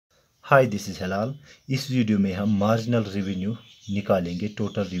Hi this is हलाल। इस video में हम मार्जिनल रेवेन्यू निकालेंगे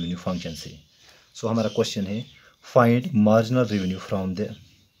टोटल रेवेन्यू फंक्शन से। सो हमारा क्वेश्चन है find marginal revenue from the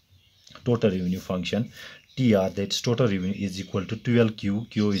total revenue function TR, that's total revenue is equal to 12Q,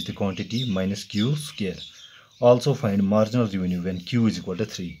 Q is the quantity minus Q square. Also find marginal revenue when Q is equal to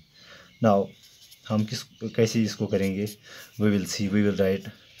 3। Now हम कैसे इसको करेंगे, we will write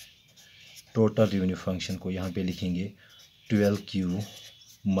total revenue function को यहाँ पे लिखेंगे 12Q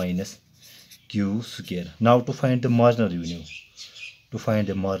minus Q square. Now to find the marginal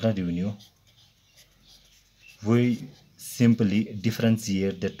revenue, we simply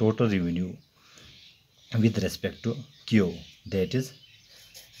differentiate the total revenue with respect to Q, that is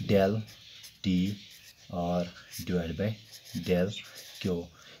del T R divided by del Q.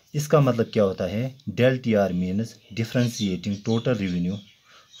 इसका मतलब क्या होता है, del TR means differentiating total revenue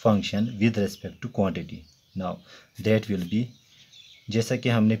function with respect to quantity. Now that will be, जैसा कि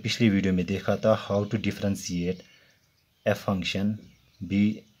हमने पिछली video में देखा था, how to differentiate a function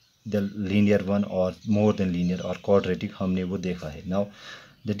be the linear one और मोर देन लीनियर और क्वाड्रेटिक, हमने वो देखा है। Now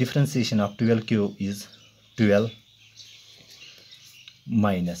the differentiation of 12Q is 12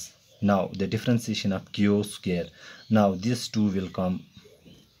 minus, now the differentiation of Q square, now this 2 will come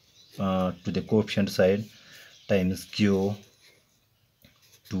to the coefficient side times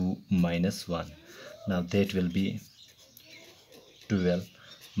Q2 minus 1. Now that will be 12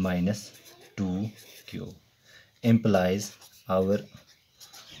 minus 2Q, implies our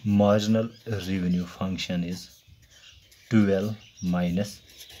marginal revenue function is 12 minus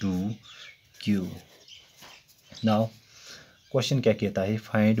 2Q. Now question क्या कहता है,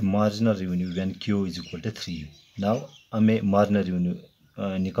 find marginal revenue when Q is equal to 3। Now हमें marginal revenue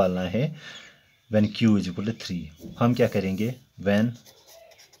निकालना है when Q is equal to 3। हम क्या करेंगे, when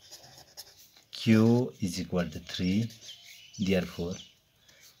Q is equal to 3, therefore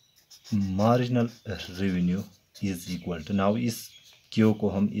marginal revenue is equal to, now इस Q को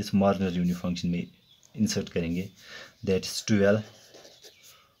हम इस marginal revenue function में इंसर्ट करेंगे, that is 12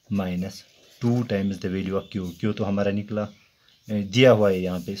 minus 2 times the value of Q. Q तो हमारा निकला, दिया हुआ है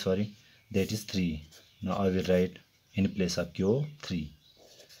यहाँ पे, sorry, that is 3. now I will write in place of Q 3,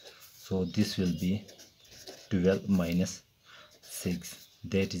 so this will be 12 minus 6,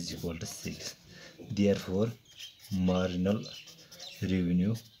 that is equal to 6. therefore marginal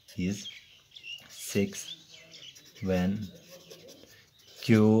revenue is 6 when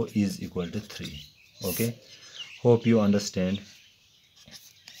Q is equal to 3. Okay, hope you understand.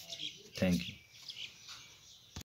 Thank you.